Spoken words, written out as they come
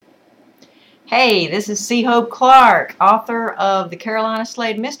Hey, this is C. Hope Clark, author of the Carolina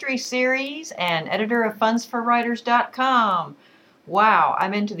Slade Mystery Series and editor of fundsforwriters.com. Wow,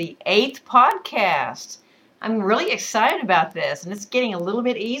 I'm into the 8th podcast. I'm really excited about this, and it's getting a little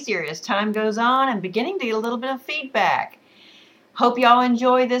bit easier as time goes on. I'm beginning to get a little bit of feedback. Hope y'all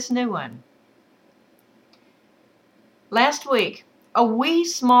enjoy this new one. Last week, a wee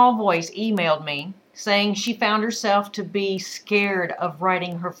small voice emailed me saying she found herself to be scared of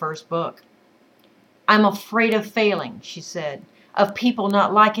writing her first book. I'm afraid of failing, she said, of people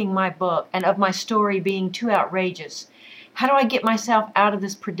not liking my book and of my story being too outrageous. How do I get myself out of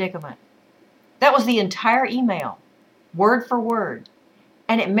this predicament? That was the entire email, word for word,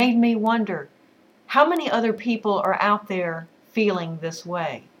 and it made me wonder, how many other people are out there feeling this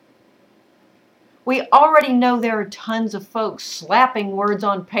way? We already know there are tons of folks slapping words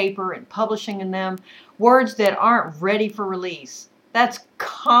on paper and publishing them, words that aren't ready for release. That's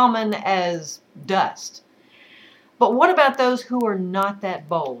common as dust. But what about those who are not that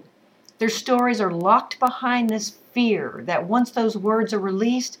bold? Their stories are locked behind this fear that once those words are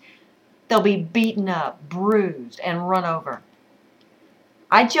released, they'll be beaten up, bruised, and run over.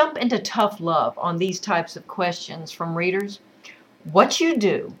 I jump into tough love on these types of questions from readers. What you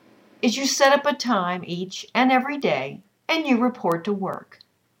do is you set up a time each and every day and you report to work.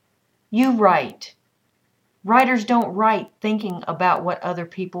 You write. Writers don't write thinking about what other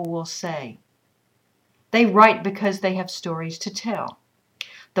people will say. They write because they have stories to tell.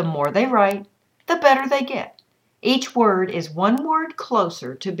 The more they write, the better they get. Each word is one word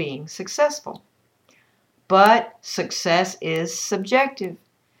closer to being successful. But success is subjective.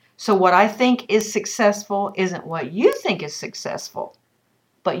 So what I think is successful isn't what you think is successful.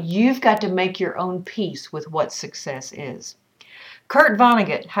 But you've got to make your own peace with what success is. Kurt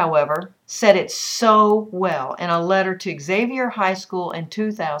Vonnegut, however, said it so well in a letter to Xavier High School in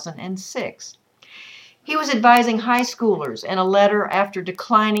 2006. He was advising high schoolers in a letter after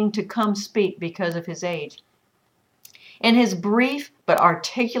declining to come speak because of his age. In his brief but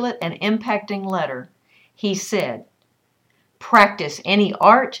articulate and impacting letter, he said, "Practice any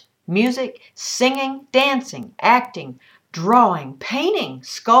art, music, singing, dancing, acting, drawing, painting,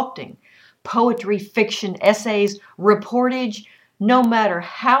 sculpting, poetry, fiction, essays, reportage, no matter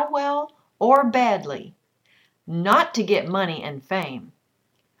how well or badly, not to get money and fame,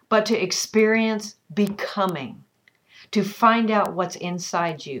 but to experience becoming, to find out what's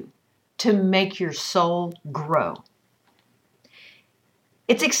inside you, to make your soul grow."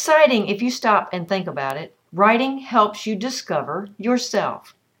 It's exciting if you stop and think about it. Writing helps you discover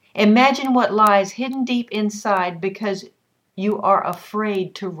yourself. Imagine what lies hidden deep inside because you are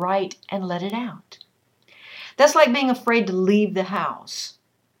afraid to write and let it out. That's like being afraid to leave the house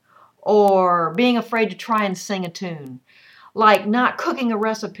or being afraid to try and sing a tune, like not cooking a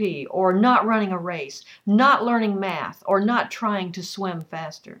recipe or not running a race, not learning math or not trying to swim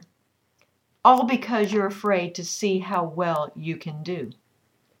faster. All because you're afraid to see how well you can do.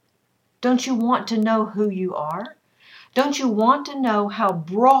 Don't you want to know who you are? Don't you want to know how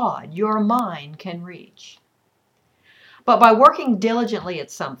broad your mind can reach? But by working diligently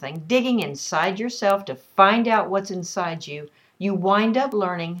at something, digging inside yourself to find out what's inside you, you wind up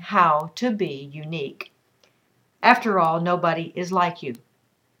learning how to be unique. After all, nobody is like you.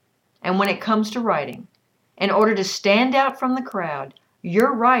 And when it comes to writing, in order to stand out from the crowd,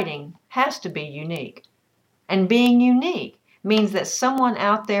 your writing has to be unique. And being unique means that someone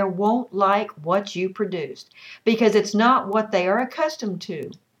out there won't like what you produced because it's not what they are accustomed to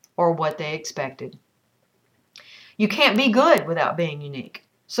or what they expected. You can't be good without being unique.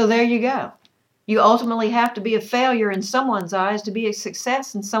 So there you go. You ultimately have to be a failure in someone's eyes to be a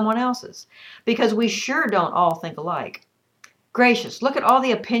success in someone else's, because we sure don't all think alike. Gracious, look at all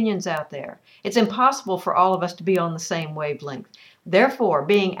the opinions out there. It's impossible for all of us to be on the same wavelength. Therefore,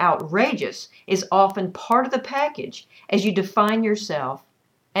 being outrageous is often part of the package as you define yourself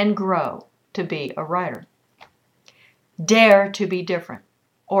and grow to be a writer. Dare to be different,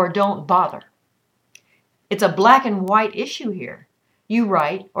 or don't bother. It's a black and white issue here. You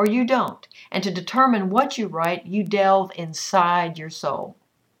write or you don't. And to determine what you write, you delve inside your soul.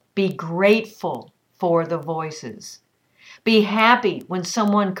 Be grateful for the voices. Be happy when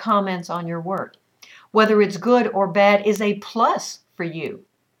someone comments on your work. Whether it's good or bad is a plus for you.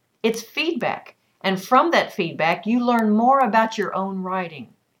 It's feedback. And from that feedback, you learn more about your own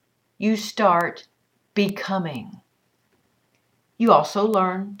writing. You start becoming. You also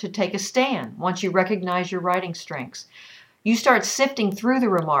learn to take a stand once you recognize your writing strengths. You start sifting through the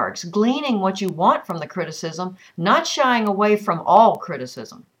remarks, gleaning what you want from the criticism, not shying away from all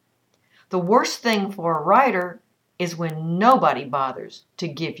criticism. The worst thing for a writer is when nobody bothers to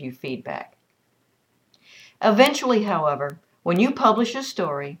give you feedback. Eventually, however, when you publish a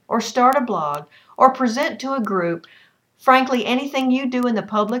story or start a blog or present to a group, frankly, anything you do in the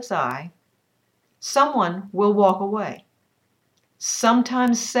public's eye, someone will walk away.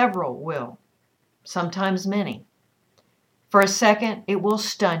 Sometimes several will, sometimes many. For a second, it will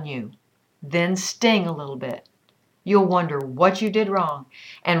stun you, then sting a little bit. You'll wonder what you did wrong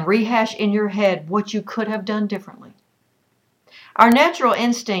and rehash in your head what you could have done differently. Our natural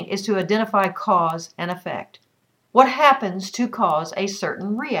instinct is to identify cause and effect. What happens to cause a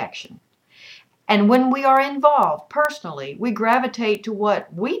certain reaction? And when we are involved personally, we gravitate to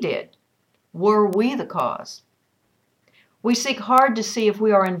what we did. Were we the cause? We seek hard to see if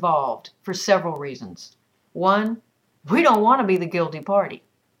we are involved for several reasons. 1, we don't want to be the guilty party.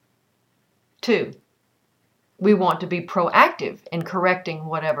 2, we want to be proactive in correcting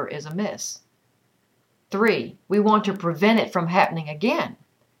whatever is amiss. 3, we want to prevent it from happening again.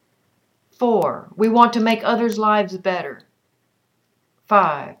 4, we want to make others' lives better.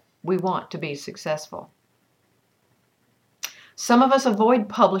 5, we want to be successful. Some of us avoid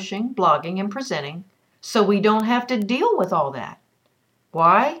publishing, blogging, and presenting so we don't have to deal with all that.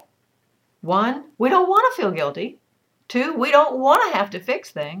 Why? 1, we don't want to feel guilty. 2, we don't want to have to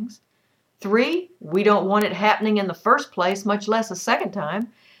fix things. 3, we don't want it happening in the first place, much less a second time.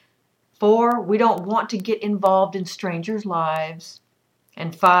 4, we don't want to get involved in strangers' lives.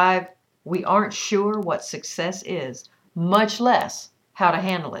 And 5, we aren't sure what success is, much less how to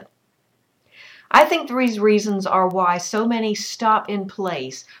handle it. I think these reasons are why so many stop in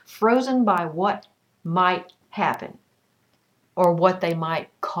place, frozen by what might happen or what they might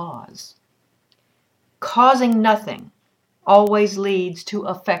cause. Causing nothing always leads to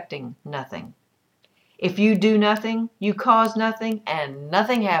affecting nothing. If you do nothing, you cause nothing, and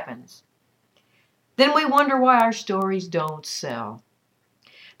nothing happens. Then we wonder why our stories don't sell.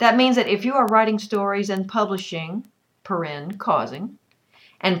 That means that if you are writing stories and publishing, causing,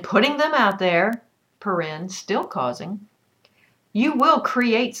 and putting them out there, still causing, you will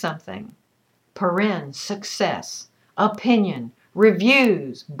create something, success, opinion,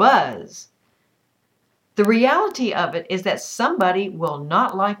 reviews, buzz. The reality of it is that somebody will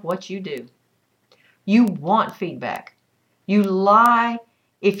not like what you do. You want feedback. You lie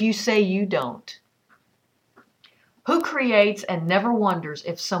if you say you don't. Who creates and never wonders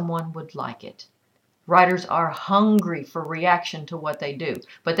if someone would like it? Writers are hungry for reaction to what they do,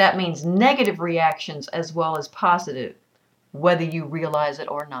 but that means negative reactions as well as positive, whether you realize it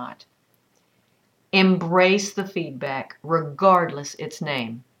or not. Embrace the feedback, regardless its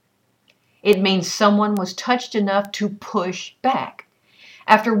name. It means someone was touched enough to push back.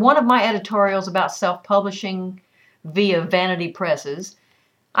 After one of my editorials about self-publishing via vanity presses,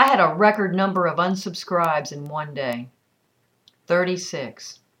 I had a record number of unsubscribes in one day.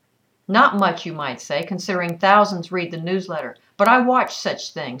 36. Not much, you might say, considering thousands read the newsletter, but I watch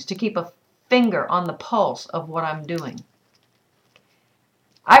such things to keep a finger on the pulse of what I'm doing.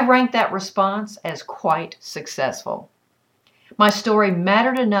 I rank that response as quite successful. My story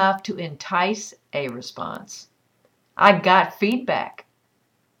mattered enough to entice a response. I got feedback.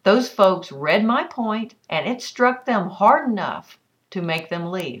 Those folks read my point, and it struck them hard enough to make them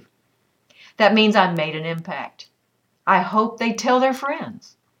leave. That means I made an impact. I hope they tell their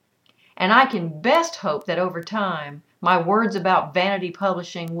friends. And I can best hope that over time, my words about vanity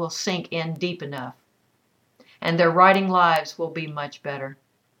publishing will sink in deep enough, and their writing lives will be much better.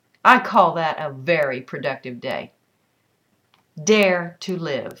 I call that a very productive day. Dare to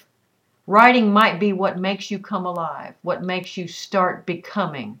live. Writing might be what makes you come alive, what makes you start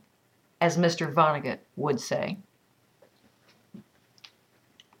becoming, as Mr. Vonnegut would say.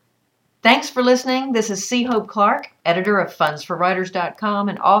 Thanks for listening. This is C. Hope Clark, editor of fundsforwriters.com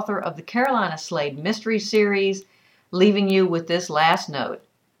and author of the Carolina Slade Mystery Series, leaving you with this last note.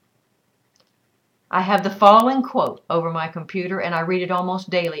 I have the following quote over my computer, and I read it almost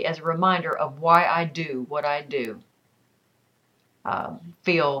daily as a reminder of why I do what I do.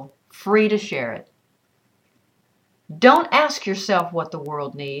 Feel free to share it. Don't ask yourself what the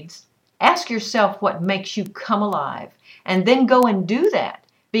world needs. Ask yourself what makes you come alive, and then go and do that,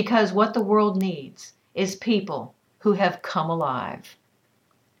 because what the world needs is people who have come alive.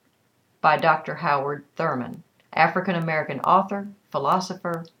 By Dr. Howard Thurman, African-American author,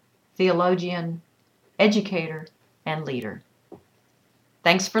 philosopher, theologian, educator, and leader.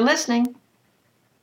 Thanks for listening.